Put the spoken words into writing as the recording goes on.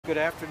good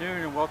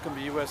afternoon and welcome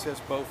to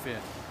USS Bowfin.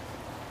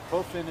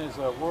 Bowfin is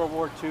a World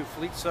War II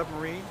fleet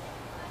submarine.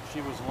 She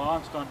was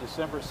launched on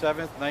December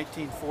 7th,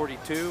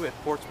 1942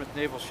 at Portsmouth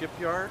Naval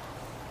Shipyard.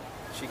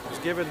 She was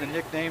given the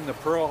nickname the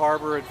Pearl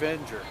Harbor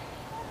Avenger.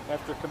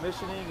 After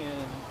commissioning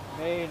in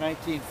May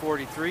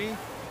 1943,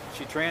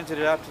 she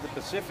transited out to the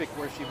Pacific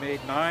where she made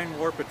 9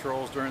 war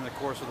patrols during the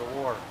course of the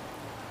war.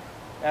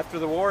 After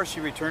the war, she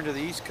returned to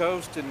the East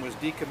Coast and was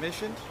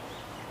decommissioned.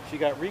 She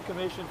got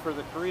recommissioned for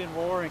the Korean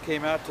War and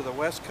came out to the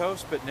West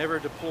Coast but never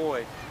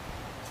deployed.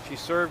 She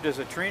served as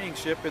a training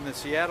ship in the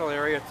Seattle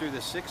area through the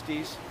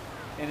 60s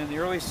and in the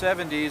early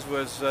 70s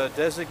was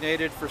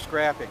designated for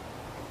scrapping.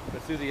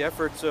 But through the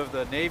efforts of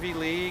the Navy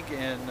League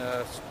and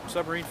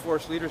Submarine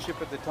Force leadership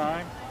at the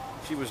time,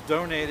 she was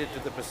donated to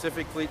the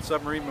Pacific Fleet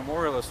Submarine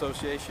Memorial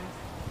Association.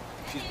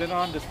 She's been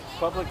on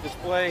public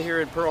display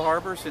here in Pearl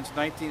Harbor since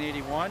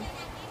 1981,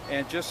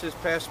 and just this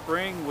past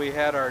spring we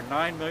had our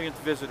 9 millionth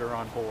visitor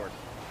on board.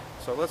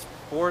 So let's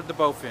board the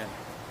Bowfin.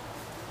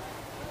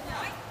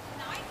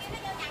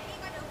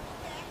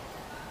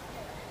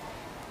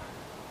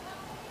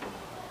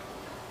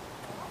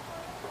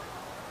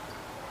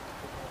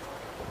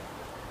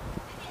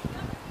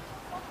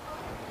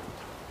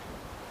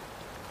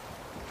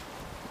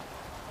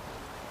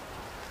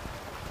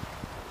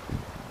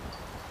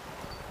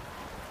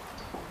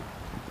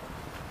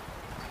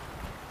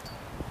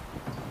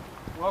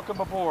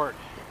 Welcome aboard.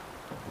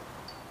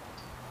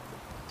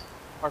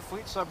 Our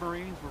fleet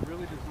submarines were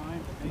really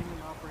designed to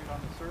mainly operate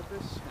on the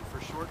surface and for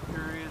short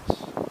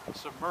periods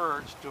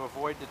submerged to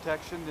avoid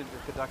detection and to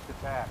conduct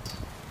attacks.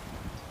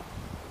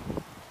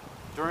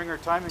 During our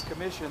time in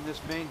commission, this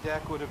main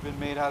deck would have been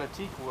made out of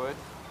teak wood,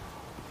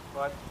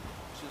 but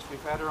since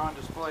we've had her on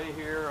display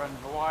here in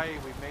Hawaii,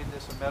 we've made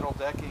this a metal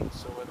decking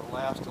so it'll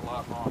last a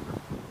lot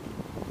longer.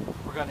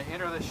 We're going to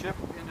enter the ship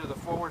into the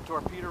forward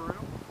torpedo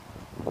room.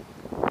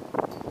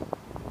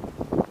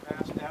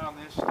 Pass down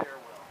this stairwell.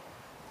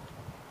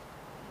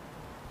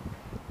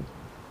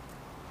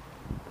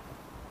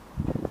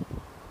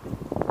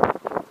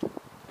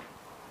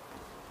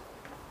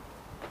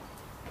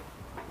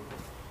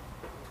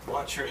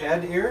 Watch your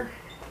head here.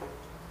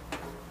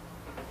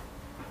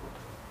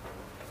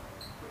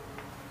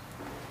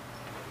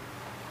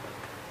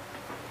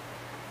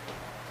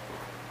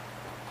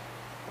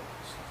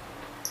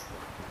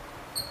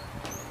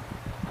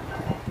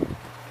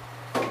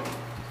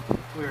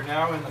 We are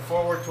now in the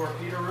forward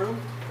torpedo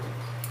room.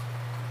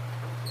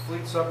 The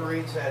fleet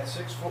submarines had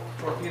 6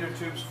 torpedo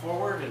tubes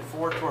forward and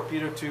 4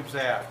 torpedo tubes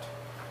aft.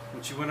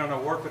 When she went on a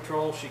war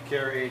patrol, she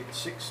carried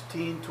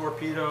 16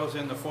 torpedoes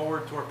in the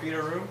forward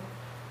torpedo room,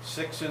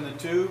 6 in the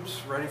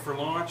tubes ready for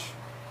launch,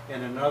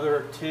 and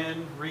another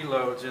 10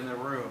 reloads in the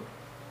room.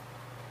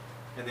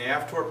 In the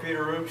aft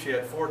torpedo room, she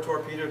had 4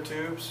 torpedo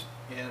tubes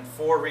and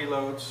 4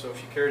 reloads, so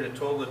she carried a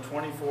total of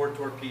 24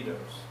 torpedoes.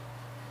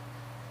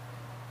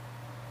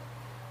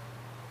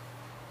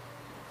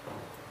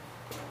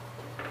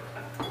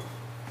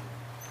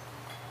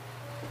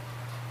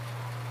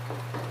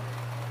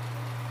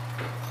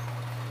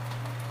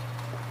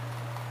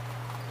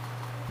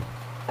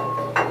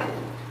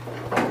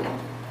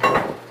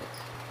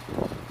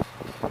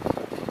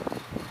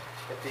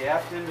 The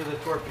aft end of the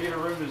torpedo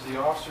room is the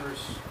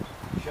officer's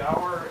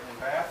shower and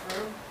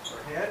bathroom,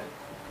 or head.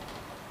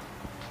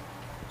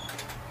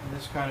 And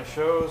this kind of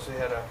shows they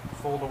had a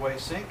fold-away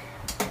sink.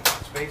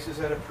 Space is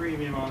at a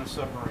premium on a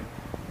submarine.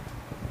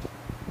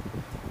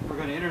 We're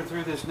going to enter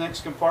through this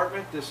next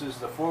compartment. This is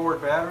the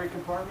forward battery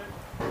compartment.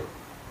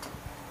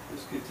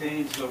 This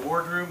contains the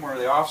wardroom where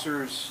the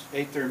officers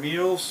ate their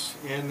meals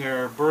and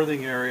their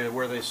berthing area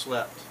where they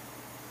slept.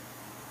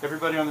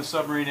 Everybody on the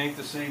submarine ate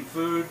the same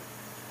food.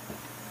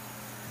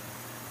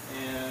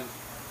 And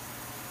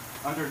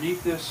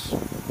underneath this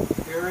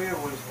area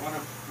was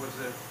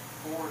a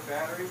forward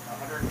battery,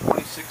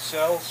 126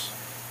 cells.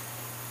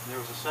 There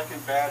was a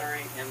second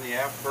battery in the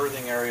aft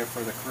berthing area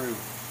for the crew.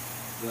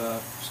 The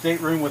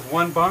stateroom with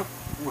 1 bunk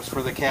was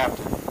for the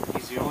captain.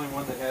 He's the only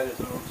one that had his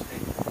own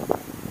stateroom.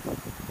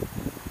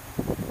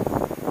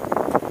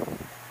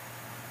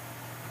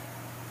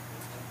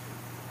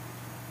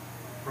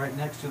 Right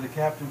next to the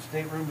captain's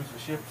stateroom is the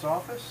ship's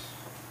office,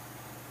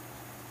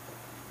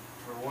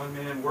 where one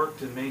man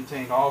worked and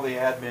maintained all the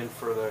admin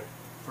for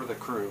the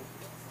crew.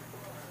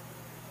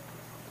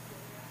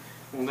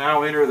 We'll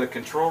now enter the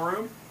control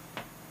room.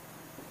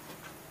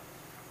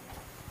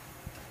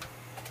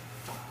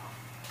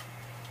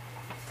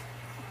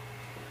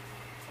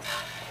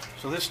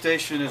 So this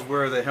station is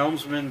where the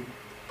helmsman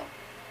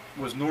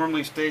was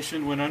normally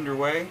stationed when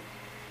underway.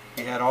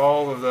 He had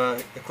all of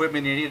the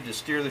equipment he needed to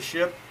steer the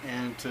ship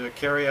and to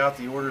carry out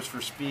the orders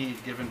for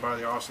speed given by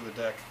the officer of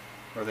the deck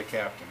or the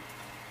captain.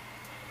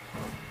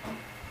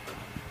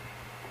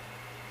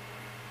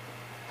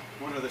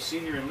 One of the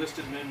senior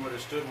enlisted men would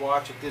have stood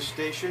watch at this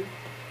station,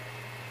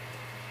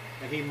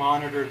 and he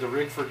monitored the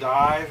rig for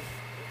dive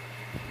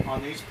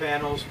on these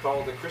panels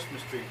called the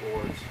Christmas tree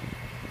boards.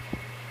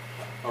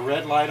 A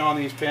red light on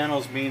these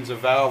panels means a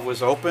valve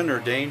was open or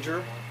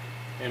danger,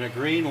 and a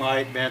green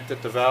light meant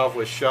that the valve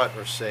was shut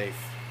or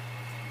safe.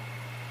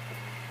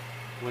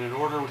 When an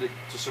order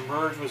to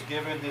submerge was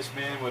given, this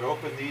man would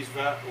operate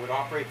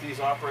these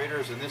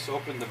operators, and this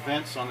opened the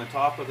vents on the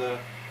top of the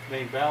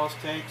main ballast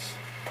tanks,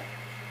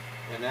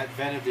 and that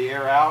vented the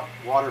air out.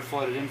 Water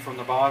flooded in from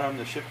the bottom.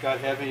 The ship got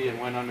heavy and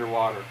went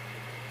underwater.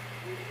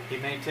 He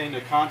maintained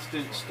a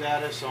constant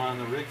status on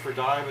the rig for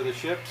dive of the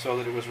ship so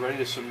that it was ready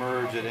to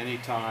submerge at any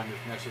time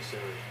if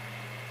necessary.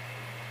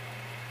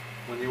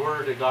 When the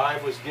order to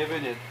dive was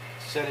given, it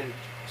set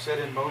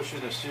in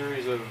motion a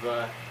series of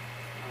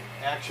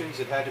actions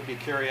that had to be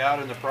carried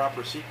out in the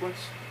proper sequence,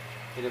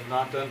 and if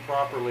not done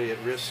properly, it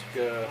risked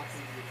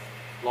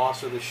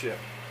loss of the ship.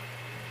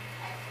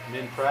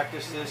 Men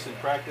practiced this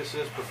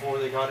before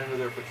they got into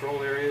their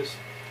patrol areas,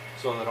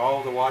 so that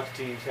all the watch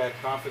teams had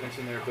confidence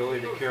in their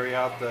ability to carry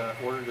out the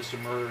order to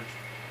submerge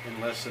in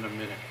less than a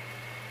minute.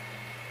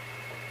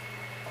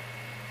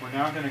 We're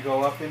now going to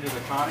go up into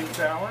the conning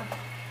tower.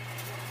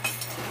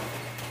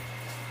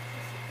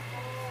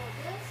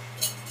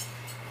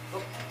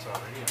 Oh, it's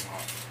already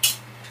unlocked.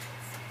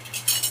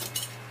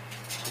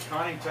 The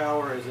conning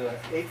tower is an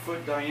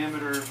 8-foot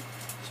diameter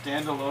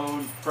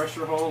standalone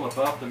pressure hole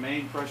above the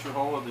main pressure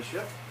hole of the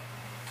ship,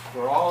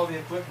 where all of the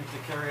equipment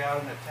to carry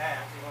out an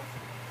attack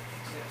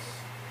exists.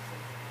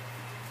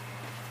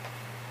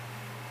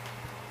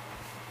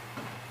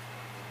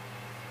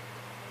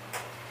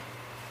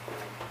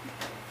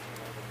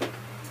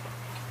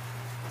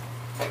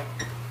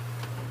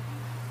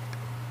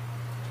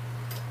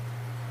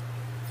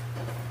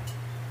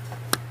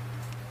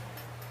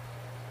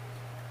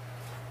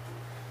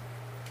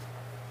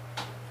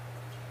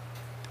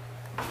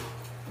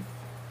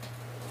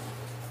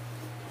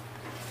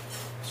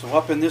 So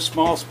up in this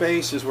small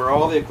space is where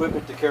all the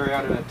equipment to carry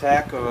out an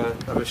attack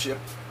of a ship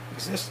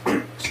exists.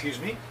 Excuse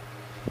me.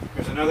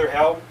 There's another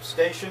helm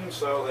station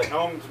so the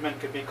helmsman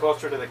could be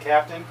closer to the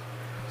captain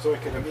so he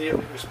could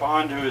immediately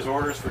respond to his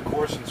orders for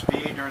course and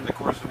speed during the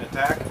course of an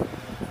attack.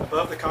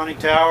 Above the conning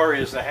tower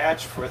is the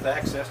hatch with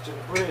access to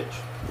the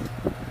bridge.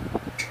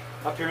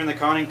 Up here in the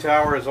conning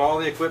tower is all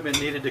the equipment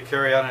needed to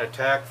carry out an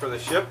attack for the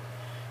ship.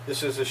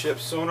 This is the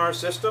ship's sonar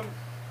system.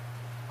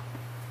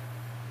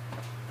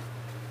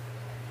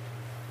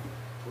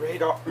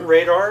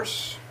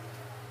 Radars,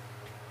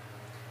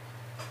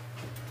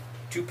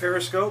 2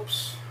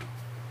 periscopes,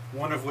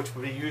 one of which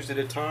will be used at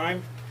a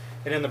time,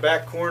 and in the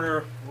back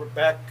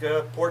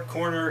port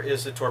corner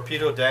is the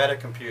torpedo data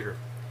computer.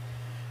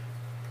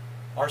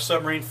 Our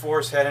submarine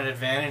force had an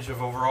advantage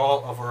over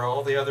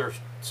all the other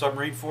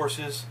submarine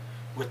forces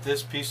with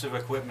this piece of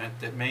equipment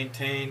that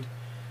maintained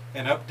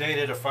and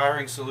updated a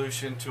firing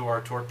solution to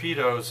our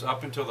torpedoes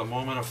up until the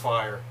moment of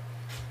fire.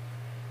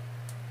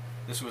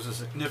 This was a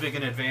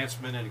significant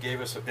advancement and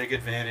gave us a big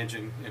advantage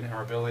in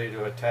our ability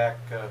to attack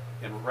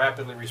and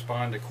rapidly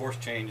respond to course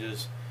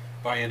changes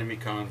by enemy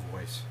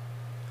convoys.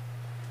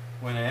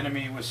 When an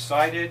enemy was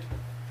sighted,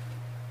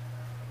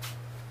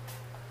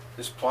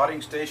 this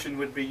plotting station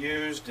would be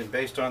used, and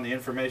based on the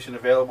information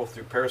available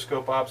through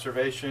periscope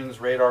observations,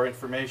 radar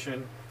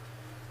information,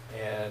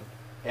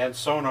 and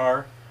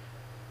sonar,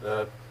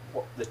 the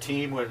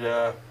team would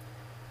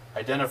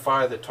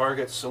identify the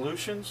target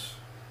solutions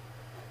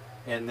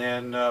and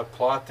then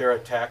plot their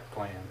attack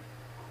plan.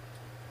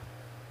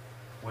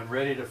 When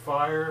ready to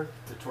fire,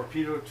 the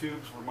torpedo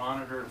tubes were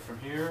monitored from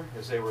here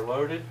as they were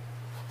loaded,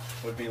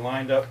 would be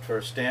lined up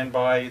for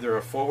standby, either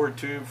a forward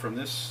tube from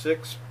this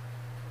 6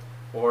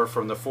 or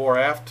from the 4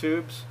 aft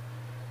tubes,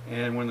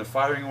 and when the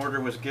firing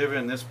order was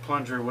given, this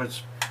plunger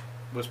was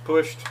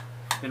pushed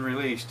and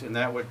released, and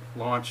that would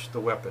launch the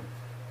weapon.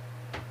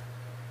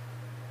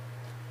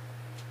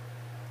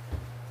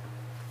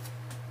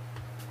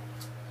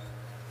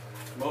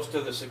 Most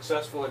of the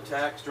successful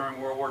attacks during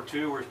World War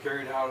II were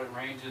carried out at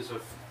ranges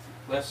of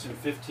less than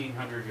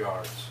 1,500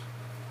 yards.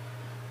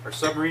 Our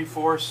submarine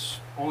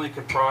force only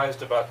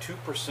comprised about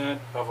 2%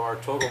 of our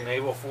total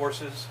naval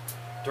forces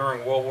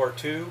during World War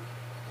II,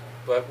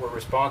 but were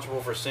responsible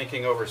for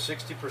sinking over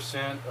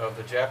 60% of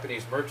the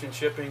Japanese merchant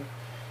shipping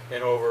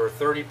and over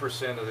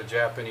 30% of the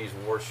Japanese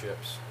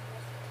warships.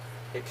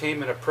 It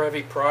came at a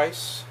prevy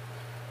price.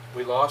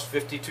 We lost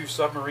 52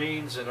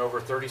 submarines and over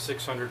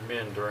 3,600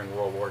 men during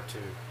World War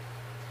II.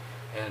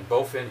 And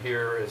Bowfin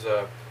here is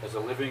a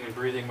living and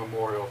breathing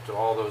memorial to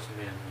all those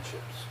men and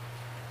ships.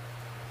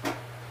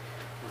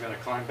 We're going to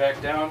climb back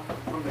down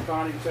from the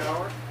conning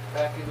tower,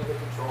 back into the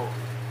control room.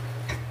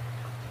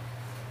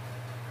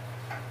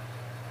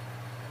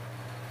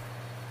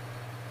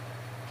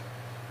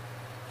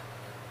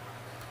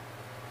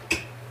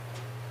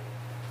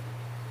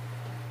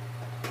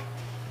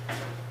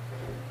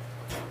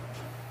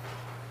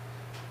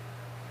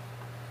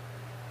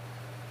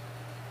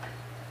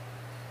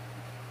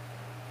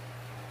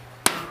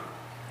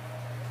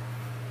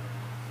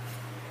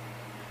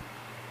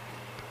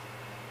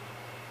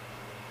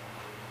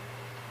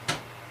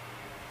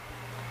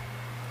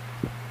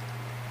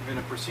 We're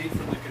going to proceed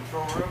from the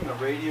control room. The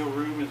radio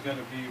room is going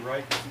to be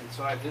right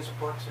inside this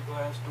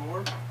plexiglass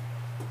door.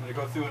 I'm going to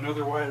go through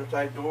another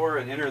watertight door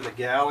and enter the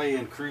galley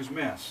and crew's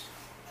mess.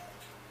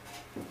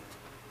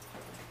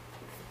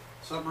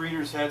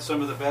 Submariners had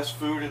some of the best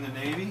food in the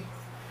Navy.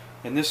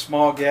 And this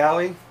small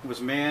galley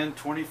was manned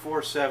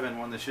 24/7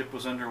 when the ship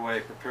was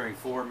underway, preparing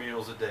 4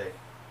 meals a day.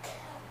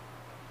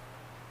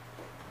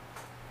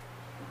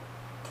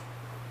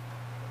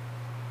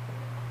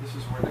 This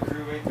is where the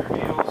crew ate their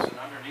meals, and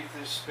underneath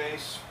this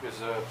space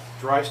is a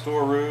dry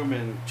storeroom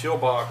and chill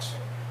box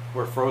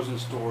where frozen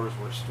stores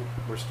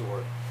were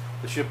stored.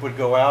 The ship would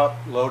go out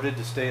loaded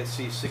to stay at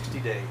sea 60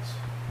 days.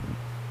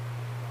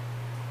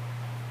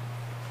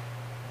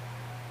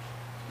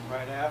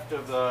 Right aft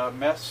of the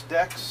mess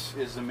decks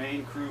is the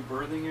main crew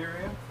berthing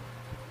area.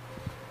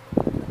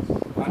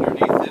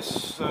 Underneath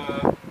this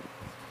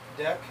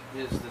deck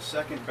is the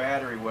second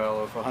battery well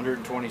of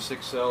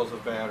 126 cells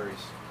of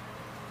batteries.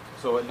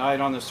 So at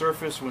night on the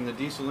surface, when the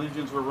diesel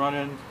engines were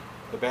running,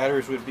 the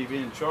batteries would be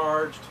being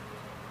charged,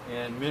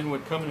 and men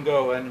would come and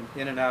go in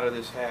and out of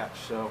this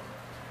hatch. So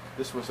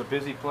this was a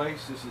busy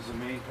place. This is the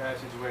main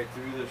passageway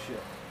through the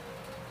ship.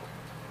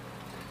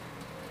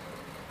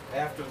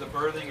 Aft of the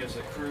berthing is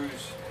the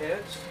crew's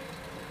heads,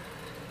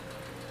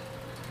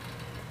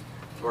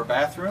 or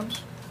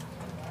bathrooms.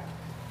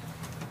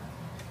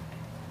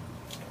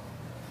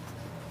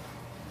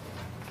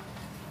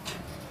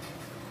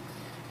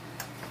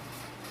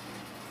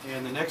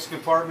 And the next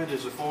compartment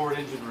is the forward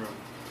engine room.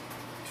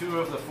 2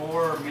 of the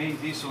 4 main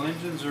diesel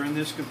engines are in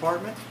this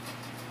compartment.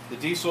 The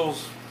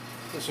diesels,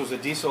 this was a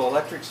diesel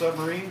electric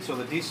submarine, so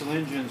the diesel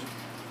engines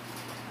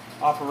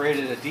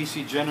operated a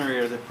DC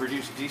generator that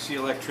produced DC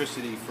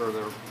electricity for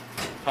the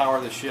power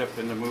of the ship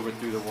and to move it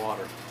through the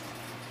water.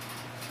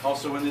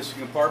 Also in this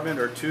compartment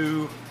are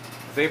 2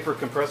 vapor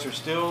compressor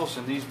stills,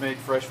 and these made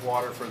fresh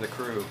water for the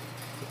crew.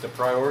 But the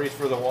priorities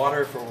for the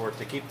water were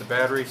to keep the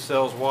battery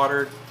cells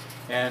watered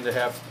and to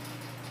have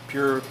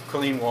pure,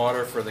 clean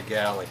water for the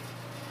galley.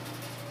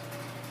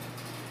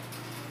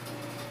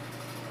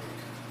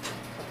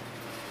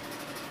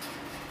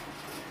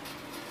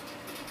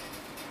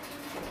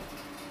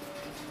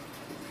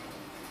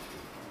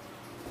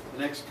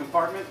 The next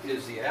compartment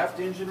is the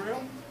aft engine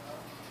room.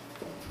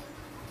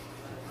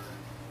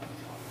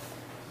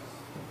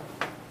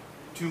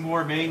 Two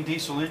more main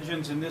diesel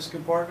engines in this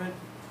compartment.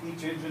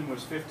 Each engine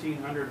was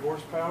 1,500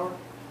 horsepower.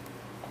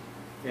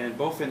 And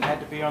Bowfin had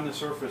to be on the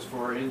surface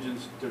for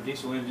her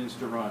diesel engines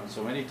to run.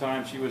 So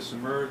anytime she was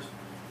submerged,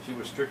 she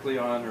was strictly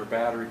on her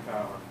battery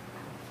power.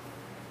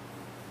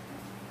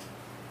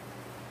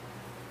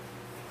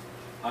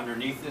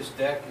 Underneath this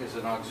deck is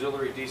an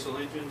auxiliary diesel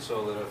engine,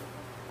 so that if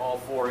all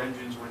 4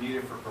 engines were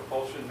needed for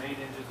propulsion, main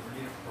engines were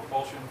needed for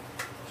propulsion,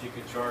 she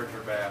could charge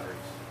her batteries.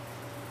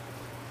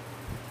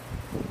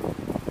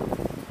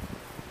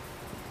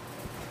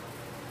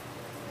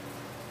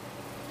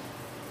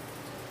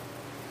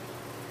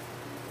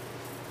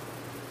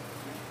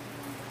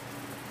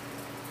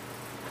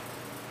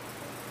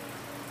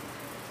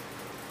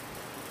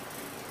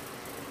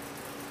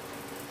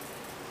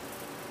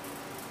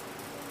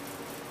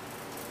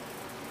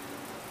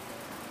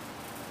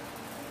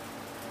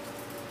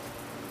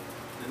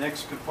 The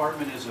next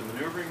compartment is a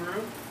maneuvering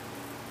room.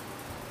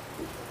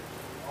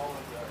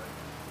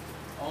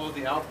 All of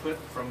the output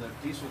from the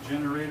diesel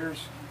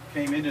generators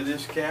came into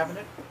this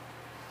cabinet,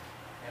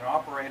 and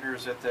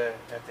operators at the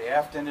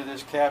aft end of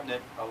this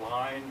cabinet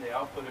align the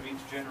output of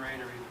each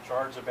generator, either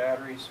charge the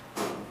batteries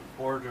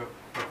or to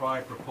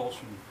provide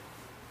propulsion.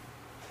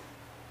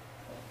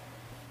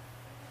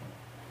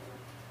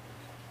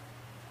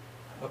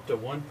 Up to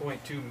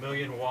 1.2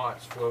 million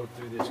watts flowed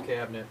through this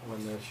cabinet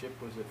when the ship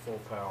was at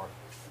full power.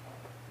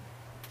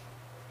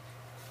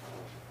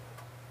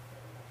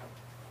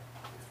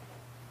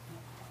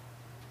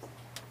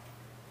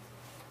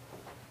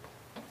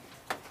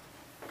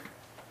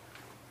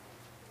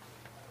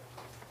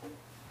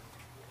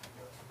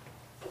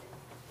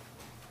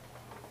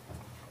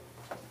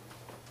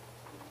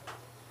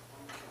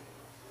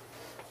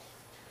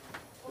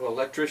 Well,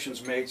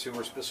 electricians' mates who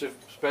were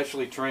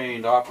specially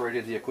trained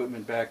operated the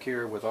equipment back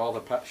here with all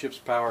the ship's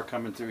power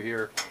coming through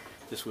here.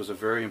 This was a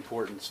very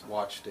important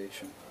watch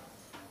station.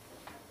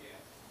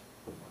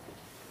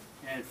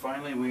 And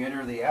finally we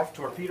enter the aft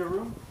torpedo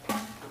room. There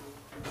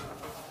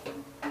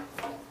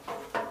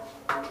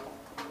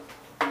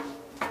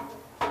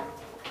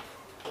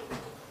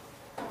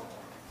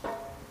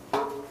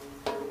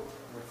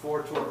are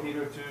 4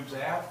 torpedo tubes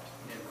aft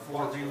and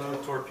 4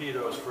 reload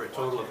torpedoes for a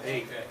total of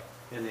 8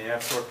 in the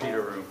aft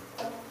torpedo room.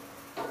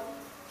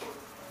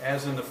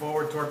 As in the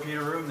forward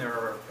torpedo room, there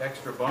are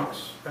extra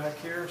bunks back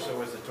here,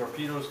 so as the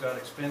torpedoes got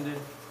expended,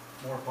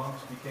 more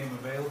bunks became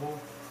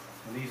available.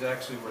 And these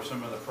actually were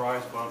some of the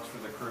prize bunks for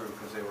the crew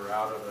because they were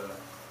out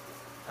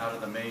of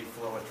the main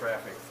flow of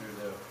traffic through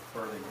the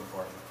berthing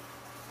compartment.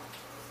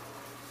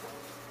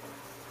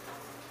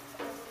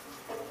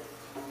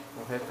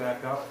 We'll head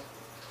back up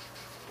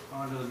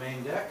onto the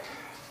main deck.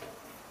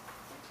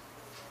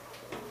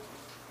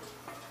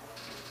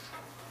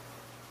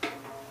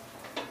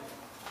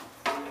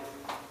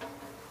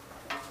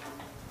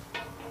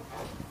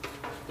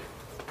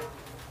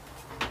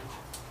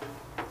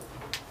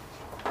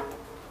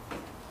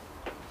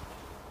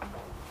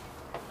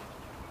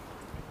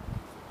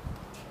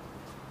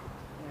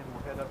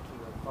 Head up to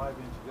the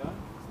 5-inch gun.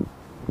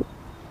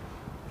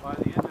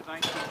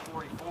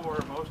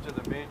 most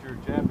of the major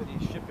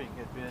Japanese shipping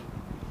had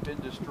been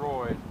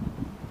destroyed.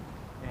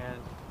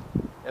 And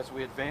as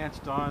we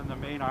advanced on the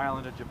main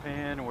island of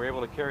Japan and were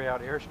able to carry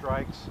out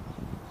airstrikes,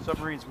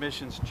 submarines'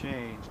 missions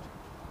changed.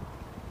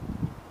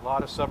 A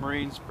lot of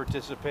submarines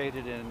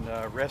participated in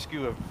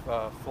rescue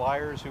of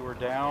flyers who were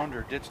downed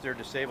or ditched their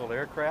disabled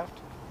aircraft.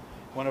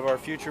 One of our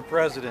future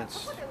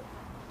presidents,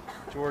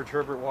 George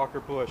Herbert Walker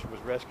Bush, was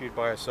rescued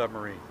by a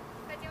submarine.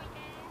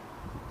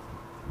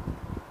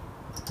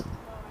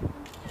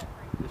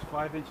 This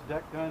 5-inch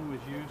deck gun was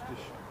used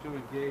to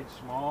engage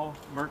small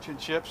merchant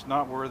ships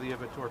not worthy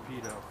of a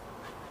torpedo.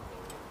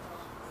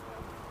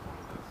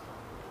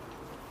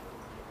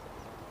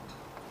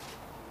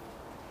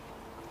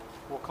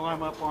 We'll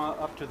climb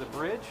up to the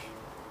bridge.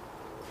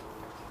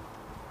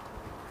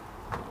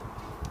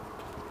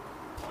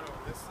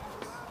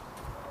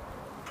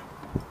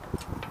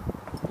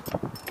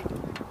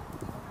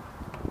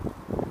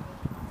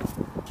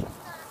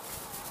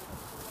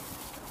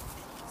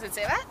 Does it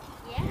say that?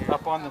 Yeah.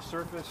 Up on the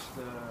surface,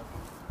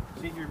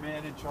 the senior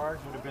man in charge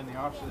would have been the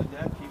officer of the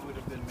deck. He would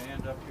have been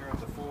manned up here at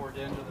the forward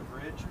end of the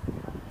bridge.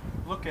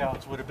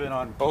 Lookouts would have been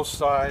on both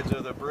sides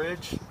of the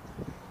bridge,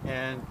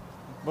 and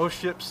most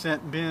ships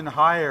sent men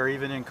higher,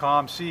 even in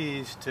calm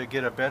seas, to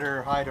get a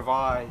better height of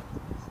eye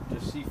to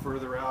see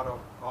further out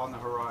on the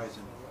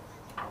horizon.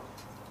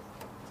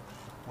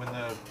 When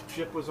the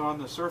ship was on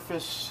the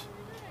surface,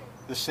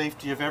 the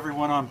safety of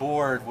everyone on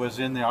board was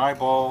in the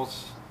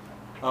eyeballs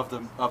of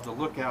the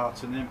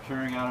lookouts and them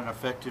carrying out an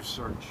effective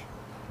search.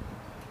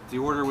 The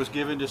order was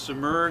given to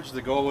submerge.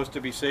 The goal was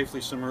to be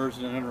safely submerged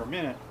in under a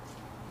minute.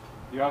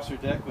 The officer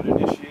deck would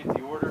initiate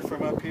the order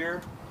from up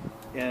here,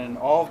 and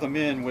all of the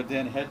men would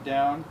then head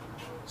down.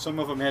 Some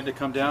of them had to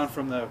come down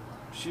from the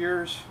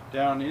shears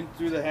down in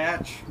through the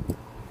hatch,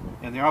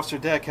 and the officer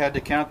deck had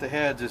to count the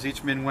heads as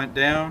each man went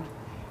down,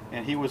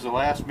 and he was the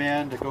last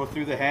man to go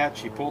through the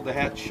hatch. He pulled the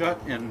hatch shut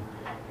and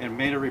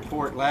made a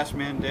report: last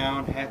man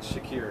down, hatch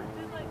secured.